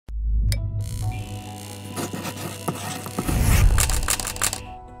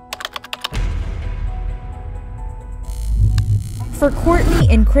For Cortnie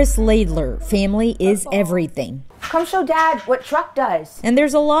and Chris Leodler, family is everything. Come show Dad what truck does. And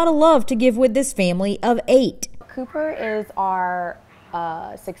there's a lot of love to give with this family of 8. Cooper is our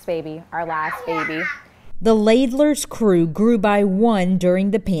 6th baby, our last baby. The Leodler's crew grew by 1 during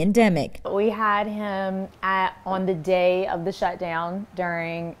the pandemic. We had him on the day of the shutdown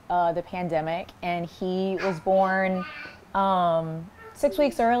during the pandemic, and he was born 6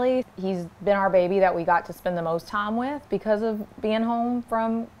 weeks early. He's been our baby that we got to spend the most time with because of being home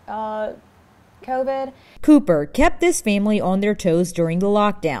from COVID. Cooper kept this family on their toes during the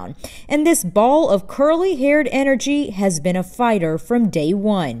lockdown, and this ball of curly-haired energy has been a fighter from day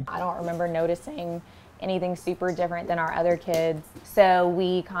 1. I don't remember noticing anything super different than our other kids, so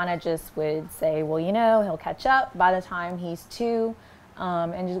we kind of just would say, well, you know, he'll catch up by the time he's 2,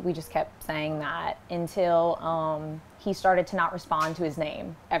 and we just kept saying that until he started to not respond to his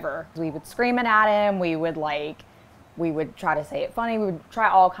name ever. We would scream it at him, we would try to say it funny, we would try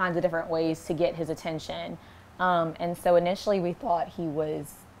all kinds of different ways to get his attention, and so initially we thought he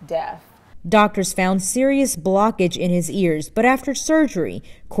was deaf. Doctors found serious blockage in his ears, but after surgery,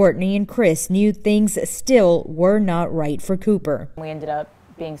 Cortnie and Chris knew things still were not right for Cooper. We ended up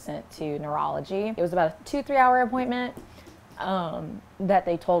being sent to neurology. It was about a 2-3 hour appointment that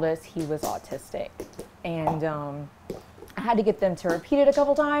they told us he was autistic. And I had to get them to repeat it a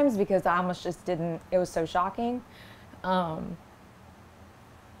couple times because I almost just didn't, it was so shocking. I'm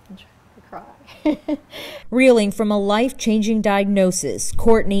trying to cry. Reeling from a life-changing diagnosis,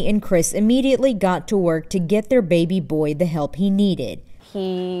 Cortnie and Chris immediately got to work to get their baby boy the help he needed.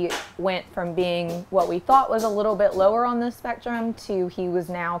 He went from being what we thought was a little bit lower on the spectrum to he was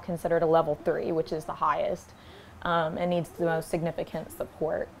now considered a level 3, which is the highest, and needs the most significant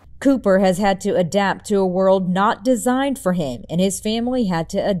support. Cooper has had to adapt to a world not designed for him, and his family had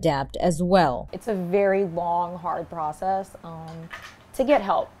to adapt as well. It's a very long, hard process to get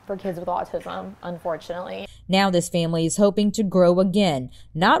help for kids with autism, unfortunately. Now this family is hoping to grow again,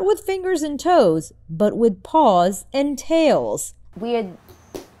 not with fingers and toes, but with paws and tails. We had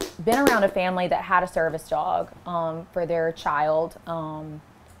been around a family that had a service dog for their child.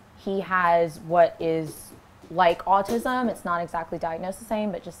 He has what is like autism. It's not exactly diagnosed the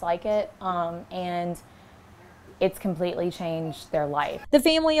same, but just like it. And it's completely changed their life. The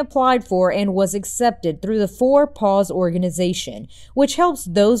family applied for and was accepted through the 4 Paws organization, which helps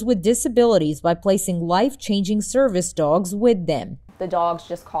those with disabilities by placing life-changing service dogs with them. The dogs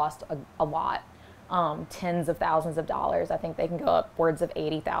just cost a lot. Tens of thousands of dollars. I think they can go upwards of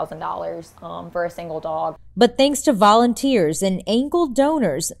 $80,000 for a single dog. But thanks to volunteers and ankle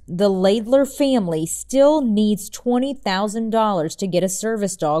donors, the Leodler family still needs $20,000 to get a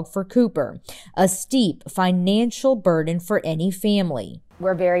service dog for Cooper, a steep financial burden for any family.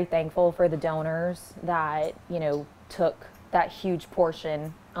 We're very thankful for the donors that, you know, took that huge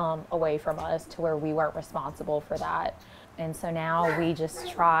portion away from us to where we weren't responsible for that. And so now we just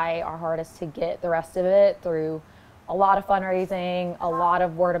try our hardest to get the rest of it through a lot of fundraising, a lot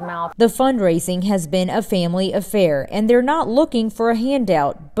of word of mouth. The fundraising has been a family affair, and they're not looking for a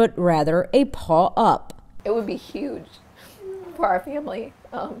handout, but rather a paw up. It would be huge for our family.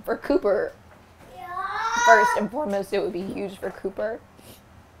 For Cooper, first and foremost, it would be huge for Cooper.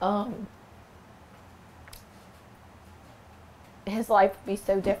 His life would be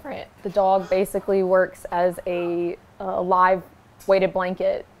so different. The dog basically works as a live weighted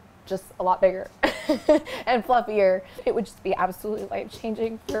blanket, just a lot bigger and fluffier. It would just be absolutely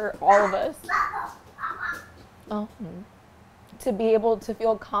life-changing for all of us. To be able to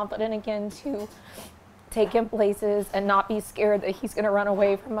feel confident again, to take him places and not be scared that he's gonna run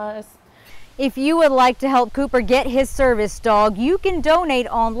away from us. If you would like to help Cooper get his service dog, you can donate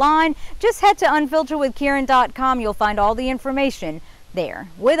online. Just head to unfilteredwithkieran.com. You'll find all the information there.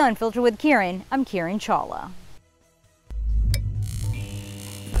 With Unfiltered with Kieran, I'm Kieran Chawla.